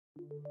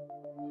The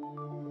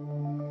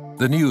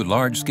new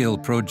large-scale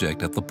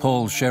project at the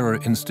Paul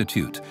Scherrer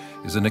Institute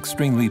is an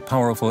extremely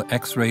powerful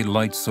X-ray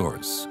light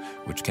source,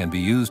 which can be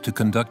used to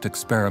conduct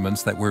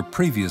experiments that were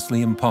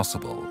previously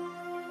impossible.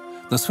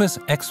 The Swiss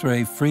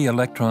X-ray free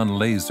electron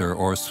laser,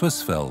 or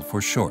SwissFEL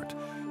for short,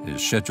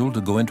 is scheduled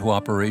to go into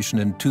operation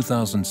in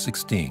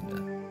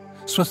 2016.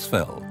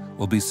 SwissFEL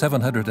will be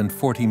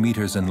 740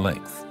 meters in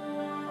length.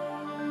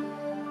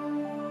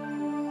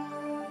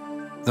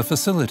 The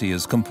facility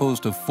is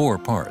composed of 4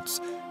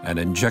 parts: an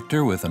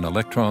injector with an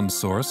electron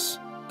source,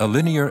 a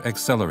linear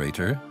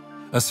accelerator,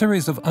 a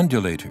series of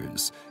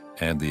undulators,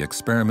 and the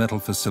experimental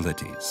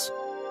facilities.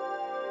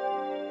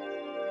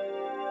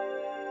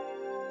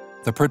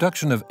 The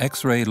production of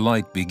X-ray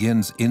light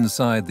begins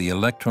inside the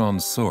electron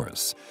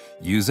source.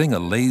 Using a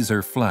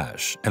laser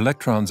flash,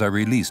 electrons are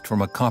released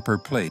from a copper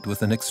plate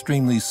with an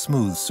extremely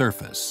smooth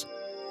surface.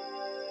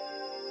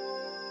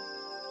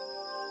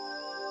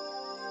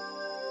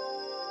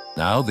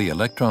 Now the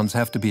electrons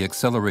have to be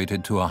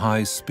accelerated to a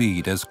high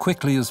speed as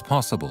quickly as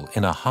possible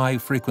in a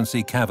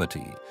high-frequency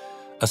cavity,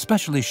 a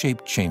specially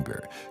shaped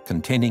chamber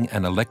containing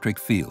an electric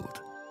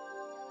field.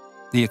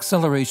 The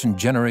acceleration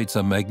generates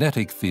a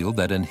magnetic field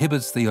that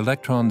inhibits the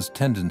electrons'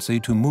 tendency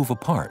to move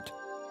apart.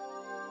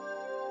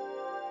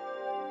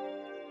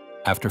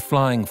 After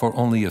flying for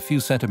only a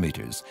few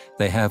centimeters,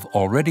 they have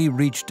already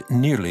reached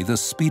nearly the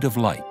speed of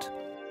light.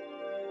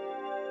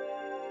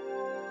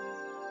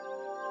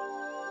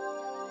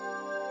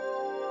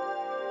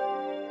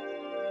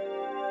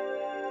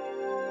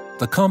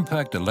 The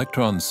compact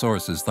electron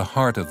source is the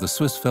heart of the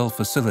SwissFEL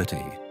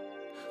facility.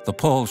 The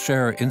Paul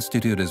Scherrer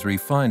Institute has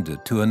refined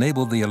it to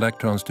enable the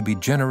electrons to be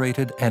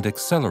generated and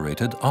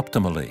accelerated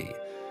optimally.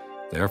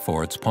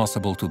 Therefore, it's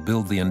possible to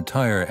build the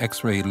entire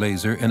X-ray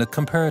laser in a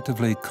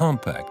comparatively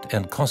compact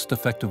and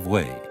cost-effective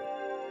way.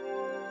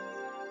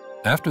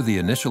 After the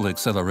initial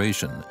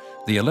acceleration,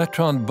 the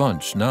electron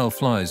bunch now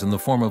flies in the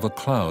form of a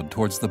cloud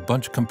towards the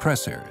bunch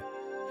compressor.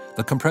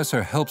 The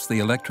compressor helps the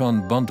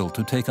electron bundle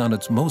to take on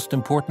its most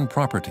important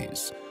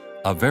properties: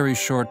 a very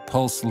short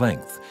pulse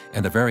length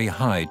and a very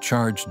high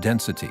charge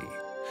density,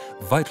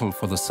 vital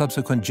for the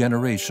subsequent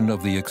generation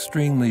of the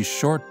extremely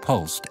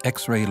short-pulsed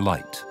X-ray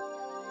light.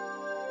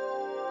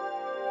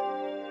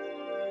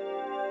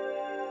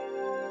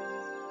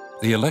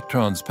 The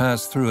electrons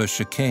pass through a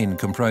chicane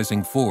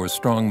comprising 4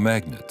 strong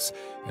magnets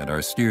and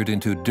are steered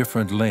into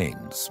different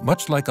lanes,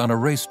 much like on a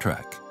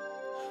racetrack.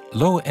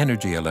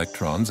 Low-energy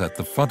electrons at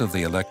the front of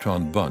the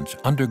electron bunch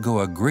undergo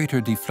a greater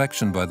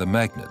deflection by the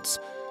magnets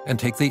and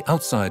take the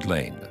outside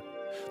lane.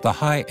 The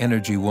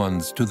high-energy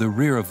ones to the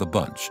rear of the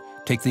bunch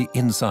take the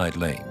inside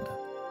lane.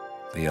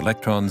 The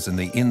electrons in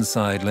the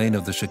inside lane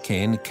of the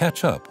chicane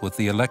catch up with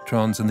the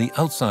electrons in the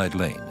outside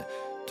lane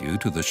due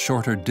to the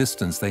shorter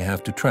distance they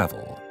have to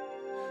travel.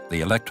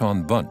 The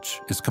electron bunch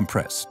is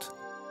compressed.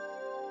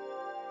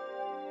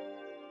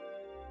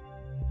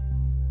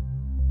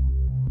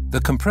 The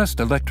compressed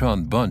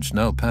electron bunch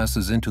now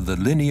passes into the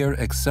linear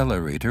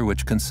accelerator,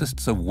 which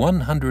consists of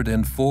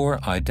 104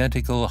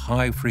 identical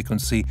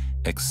high-frequency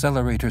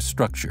accelerator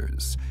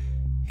structures.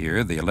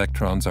 Here, the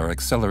electrons are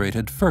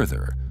accelerated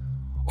further,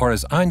 or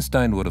as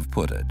Einstein would have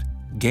put it,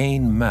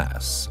 gain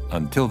mass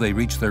until they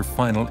reach their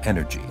final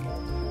energy,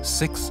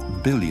 6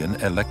 billion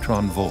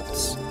electron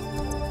volts.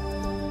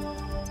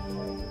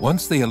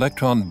 Once the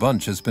electron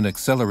bunch has been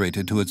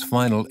accelerated to its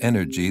final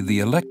energy,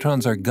 the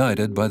electrons are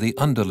guided by the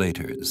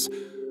undulators,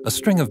 a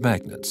string of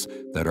magnets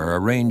that are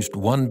arranged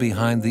one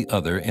behind the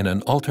other in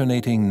an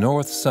alternating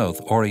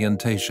north-south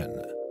orientation.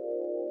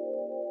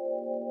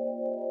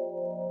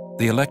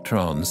 The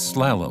electrons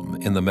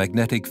slalom in the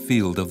magnetic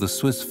field of the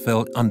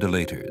SwissFEL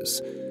undulators,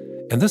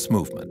 and this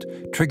movement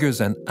triggers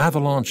an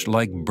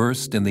avalanche-like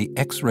burst in the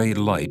X-ray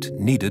light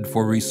needed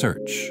for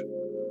research.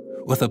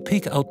 With a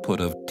peak output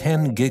of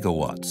 10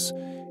 gigawatts,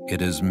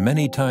 it is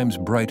many times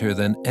brighter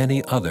than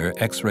any other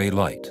X-ray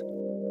light.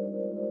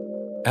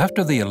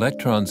 After the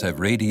electrons have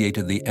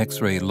radiated the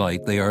X-ray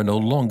light, they are no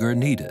longer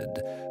needed.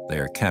 They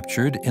are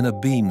captured in a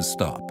beam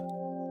stop.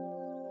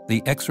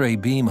 The X-ray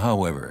beam,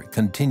 however,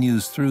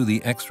 continues through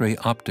the X-ray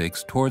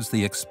optics towards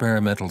the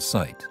experimental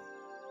site.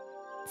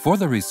 For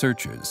the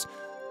researchers,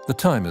 the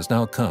time has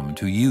now come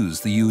to use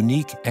the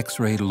unique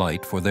X-ray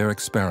light for their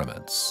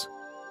experiments.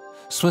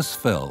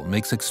 SwissFEL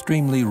makes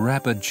extremely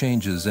rapid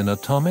changes in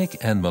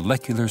atomic and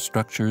molecular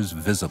structures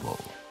visible.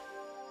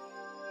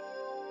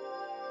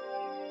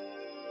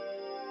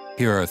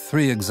 Here are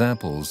 3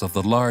 examples of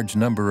the large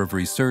number of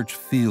research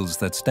fields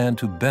that stand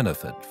to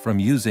benefit from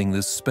using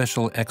this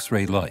special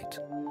X-ray light.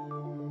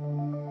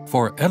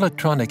 For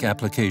electronic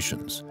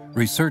applications,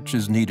 research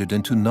is needed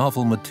into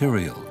novel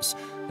materials,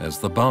 as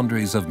the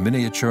boundaries of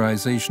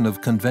miniaturization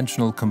of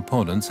conventional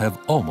components have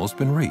almost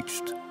been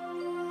reached.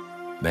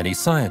 Many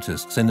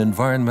scientists in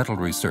environmental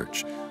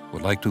research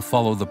would like to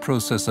follow the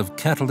process of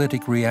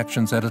catalytic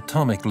reactions at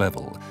atomic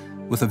level,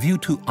 with a view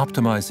to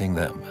optimizing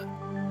them.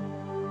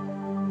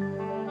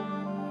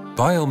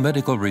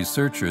 Biomedical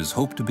researchers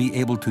hope to be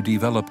able to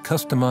develop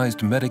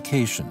customized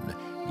medication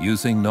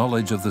using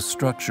knowledge of the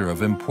structure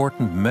of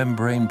important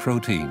membrane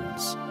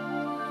proteins.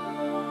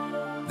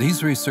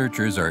 These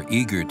researchers are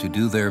eager to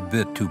do their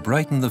bit to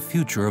brighten the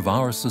future of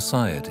our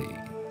society.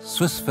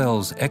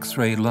 Swissfell's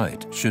X-ray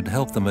light should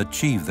help them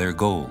achieve their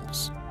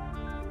goals.